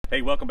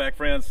Hey, welcome back,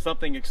 friends.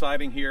 Something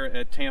exciting here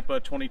at Tampa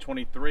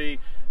 2023.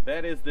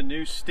 That is the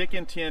new stick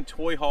and tin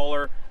toy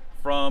hauler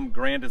from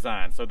Grand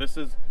Design. So this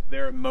is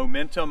their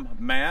Momentum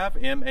MAV,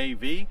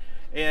 M-A-V.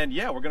 And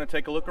yeah, we're going to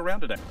take a look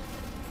around today.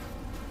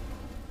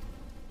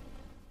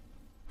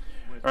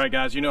 All right,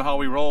 guys, you know how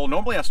we roll.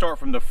 Normally I start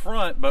from the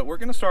front, but we're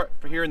going to start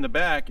here in the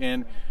back.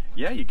 And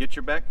yeah, you get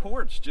your back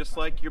porch, just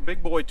like your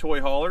big boy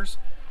toy haulers.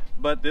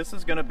 But this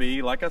is going to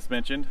be, like I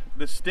mentioned,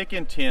 the stick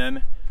and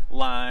tin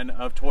line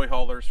of toy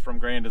haulers from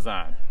Grand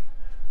Design.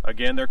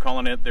 Again, they're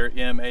calling it their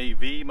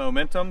MAV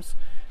Momentums,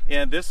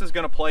 and this is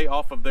going to play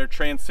off of their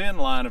Transcend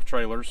line of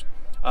trailers.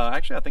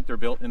 Actually, I think they're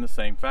built in the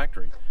same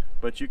factory,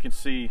 but you can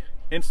see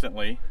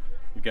instantly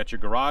you've got your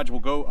garage. We'll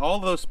go all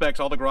those specs,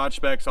 all the garage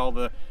specs, all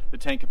the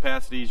tank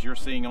capacities you're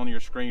seeing on your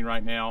screen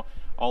right now,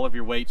 all of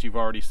your weights you've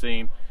already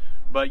seen.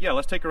 But yeah,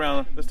 let's take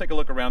a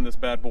look around this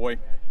bad boy.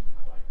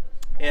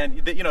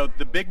 And you know,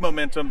 the big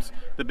Momentums,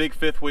 the big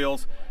fifth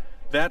wheels,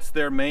 that's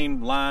their main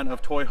line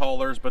of toy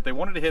haulers, but they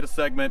wanted to hit a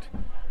segment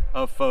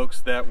of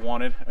folks that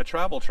wanted a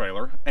travel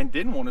trailer and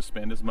didn't want to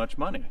spend as much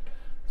money.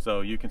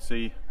 So you can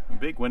see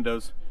big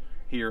windows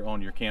here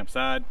on your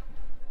campsite.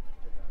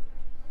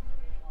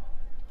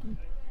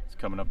 It's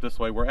coming up this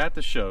way. We're at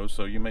the show,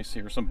 so you may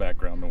hear some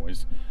background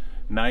noise.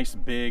 Nice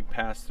big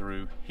pass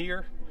through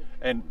here.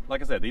 And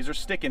like I said, these are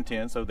stick and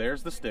tin, so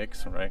there's the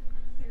sticks, right?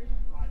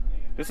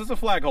 This is a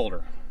flag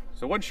holder.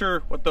 So wasn't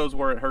sure what those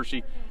were at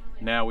Hershey.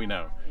 Now we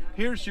know.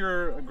 Here's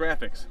your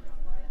graphics.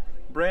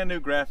 Brand new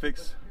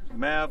graphics,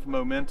 MAV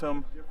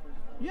Momentum.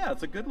 Yeah,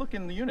 it's a good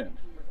looking unit.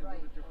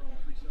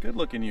 Good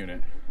looking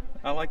unit.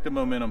 I like the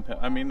Momentum.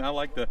 I mean, I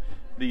like the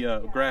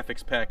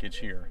graphics package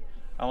here.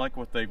 I like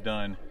what they've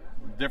done.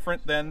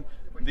 Different than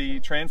the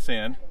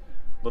Transcend.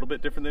 A little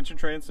bit different than your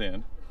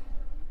Transcend.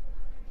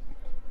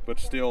 But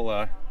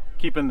still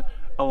keeping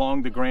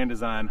along the Grand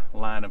Design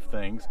line of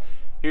things.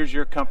 Here's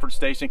your comfort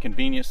station,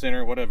 convenience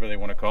center, whatever they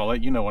want to call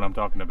it. You know what I'm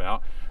talking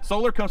about.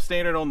 Solar comes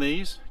standard on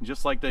these,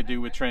 just like they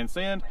do with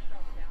Transcend.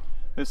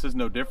 This is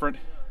no different.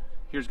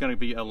 Here's going to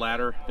be a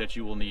ladder that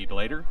you will need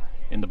later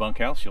in the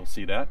bunkhouse. You'll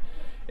see that.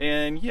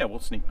 And yeah,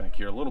 we'll sneak back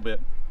here a little bit.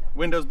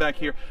 Windows back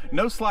here.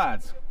 No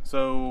slides.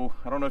 So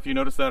I don't know if you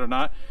noticed that or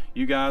not.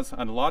 You guys,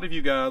 and a lot of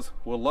you guys,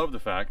 will love the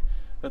fact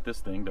that this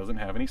thing doesn't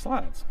have any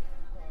slides.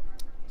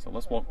 So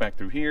let's walk back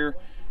through here.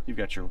 You've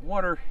got your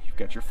water. You've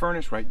got your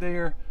furnace right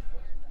there.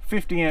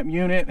 50 amp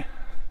unit.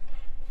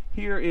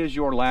 Here is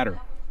your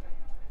ladder.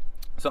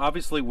 So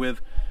obviously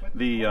with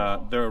the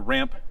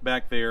ramp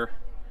back there,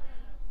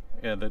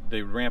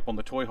 the ramp on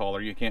the toy hauler,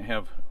 you can't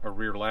have a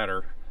rear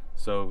ladder,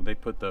 so they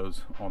put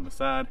those on the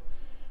side.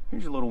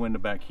 Here's your little window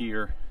back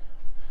here,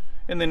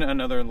 and then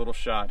another little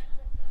shot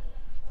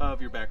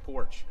of your back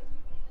porch.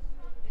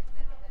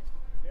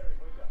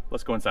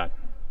 Let's go inside.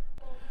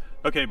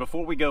 Okay,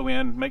 before we go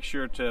in, make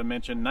sure to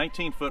mention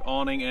 19-foot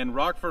awning and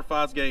Rockford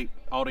Fosgate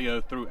audio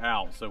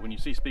throughout. So when you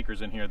see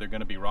speakers in here, they're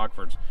going to be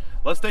Rockfords.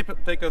 Let's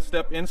take a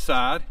step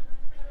inside.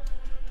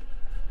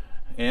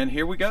 And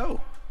here we go.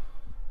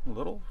 A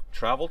little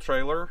travel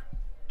trailer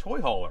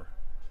toy hauler.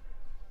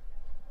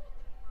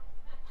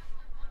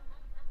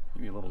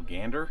 Give you a little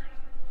gander.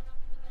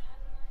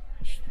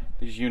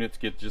 These units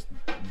get just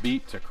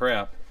beat to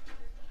crap.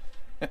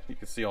 You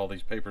can see all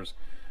these papers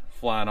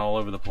flying all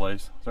over the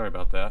place. Sorry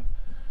about that.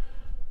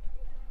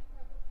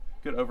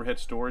 Good overhead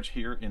storage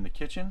here in the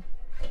kitchen.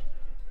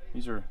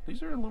 These are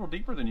a little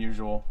deeper than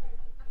usual.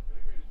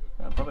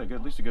 Probably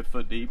at least a good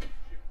foot deep.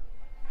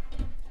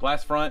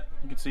 Glass front,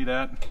 you can see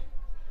that.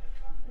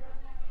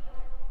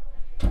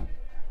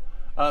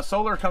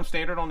 Solar comes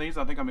standard on these.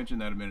 I think I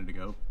mentioned that a minute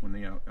ago when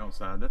the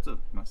outside. That's a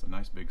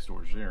nice big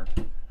storage there.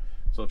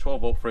 So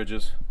 12-volt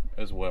fridges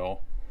as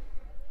well.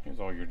 Here's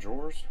all your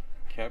drawers,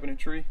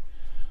 cabinetry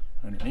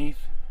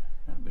underneath.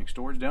 Big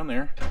storage down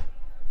there.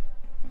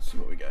 Let's see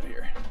what we got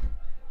here.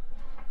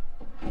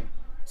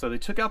 So they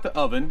took out the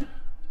oven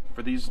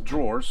for these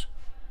drawers.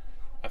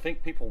 I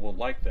think people will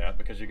like that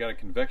because you got a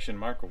convection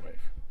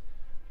microwave.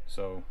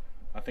 So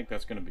I think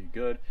that's going to be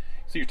good.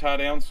 See your tie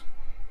downs.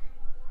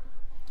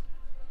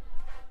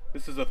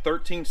 This is a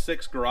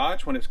 13.6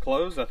 garage when it's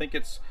closed. I think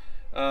it's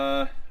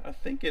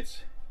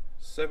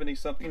 70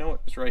 something. You know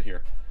what? It's right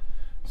here.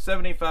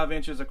 75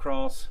 inches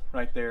across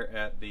right there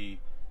at the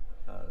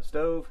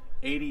stove.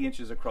 80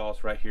 inches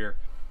across right here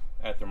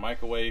at their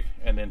microwave,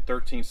 and then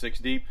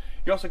 13.6 deep.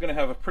 You're also going to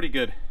have a pretty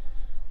good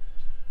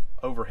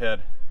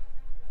overhead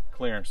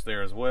clearance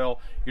there as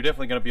well. You're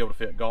definitely going to be able to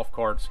fit golf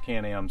carts,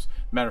 Can-Ams.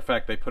 Matter of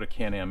fact, they put a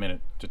Can-Am in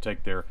it to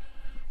take their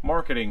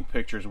marketing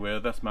pictures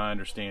with. That's my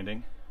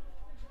understanding.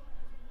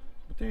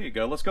 But there you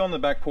go. Let's go on the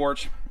back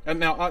porch. And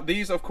now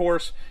these, of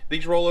course,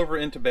 these roll over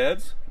into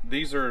beds.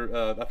 These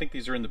are, I think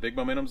these are in the big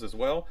Momentums as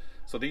well.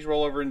 So these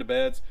roll over into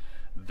beds.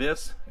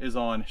 This is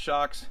on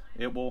shocks.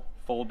 It will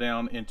fold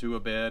down into a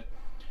bed.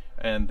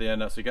 And then,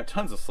 so you got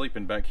tons of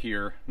sleeping back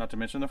here, not to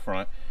mention the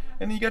front.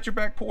 And then you got your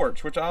back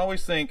porch, which I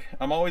always think,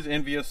 I'm always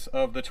envious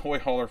of the toy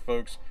hauler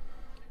folks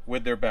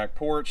with their back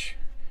porch.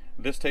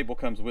 This table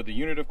comes with the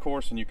unit, of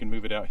course, and you can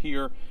move it out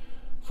here.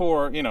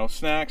 for, you know,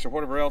 snacks or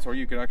whatever else, or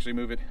you could actually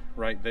move it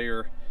right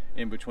there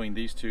in between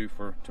these two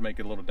to make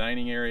it a little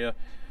dining area.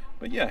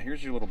 But yeah,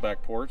 here's your little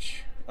back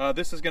porch.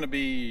 This is going to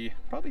be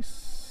probably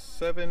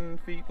 7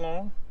 feet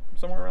long,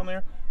 somewhere around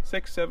there.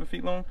 6-7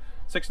 feet long,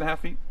 6.5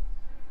 feet.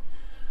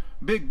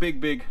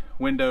 Big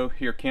window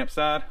here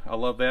campside. I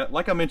love that.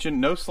 Like I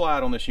mentioned, no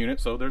slide on this unit,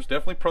 so there's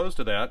definitely pros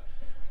to that.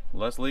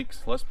 Less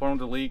leaks, less prone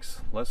to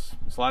leaks, less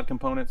slide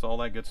components, all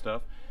that good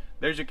stuff.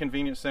 There's your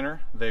convenience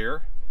center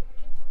there.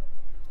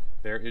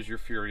 There is your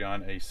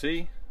Furrion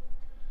AC.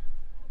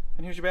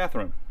 And here's your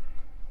bathroom.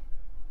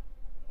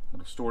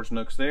 Little storage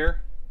nooks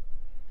there.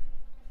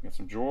 Got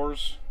some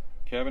drawers,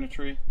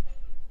 cabinetry,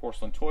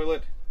 porcelain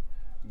toilet,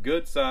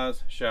 good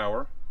size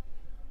shower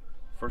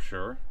for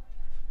sure.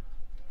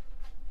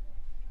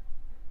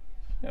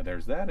 Yeah,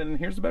 there's that, and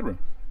here's the bedroom.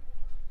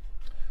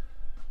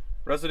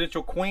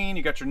 Residential queen,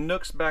 you got your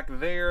nooks back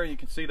there. You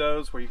can see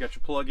those where you got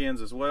your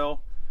plug-ins as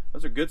well.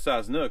 Those are good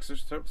sized nooks.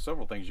 There's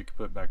several things you could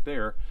put back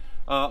there.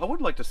 I would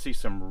like to see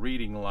some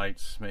reading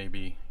lights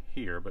maybe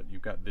here, but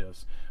you've got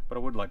this. But I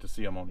would like to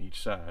see them on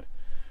each side.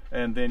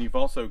 And then you've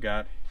also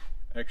got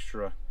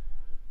extra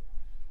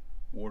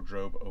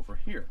wardrobe over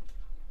here.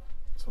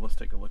 So let's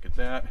take a look at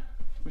that.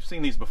 We've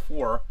seen these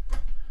before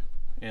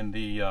in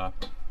the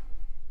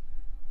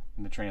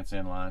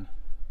Trans-Am line.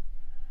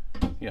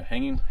 Yeah,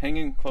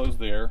 hanging clothes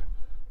there.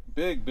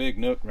 Big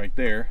nook right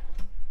there.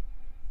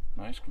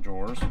 Nice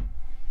drawers.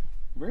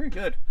 Very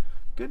good.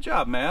 Good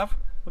job, Mav.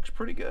 Looks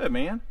pretty good,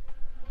 man.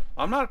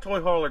 I'm not a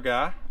toy hauler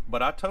guy,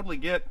 but I totally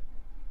get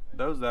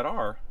those that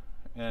are.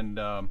 And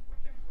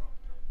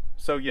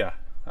so yeah,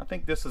 I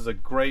think this is a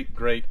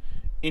great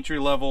entry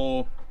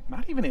level.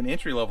 Not even an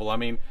entry level. I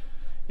mean,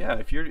 yeah,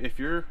 if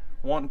you're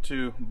wanting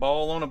to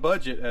ball on a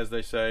budget, as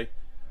they say,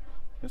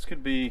 this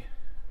could be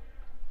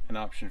an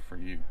option for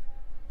you.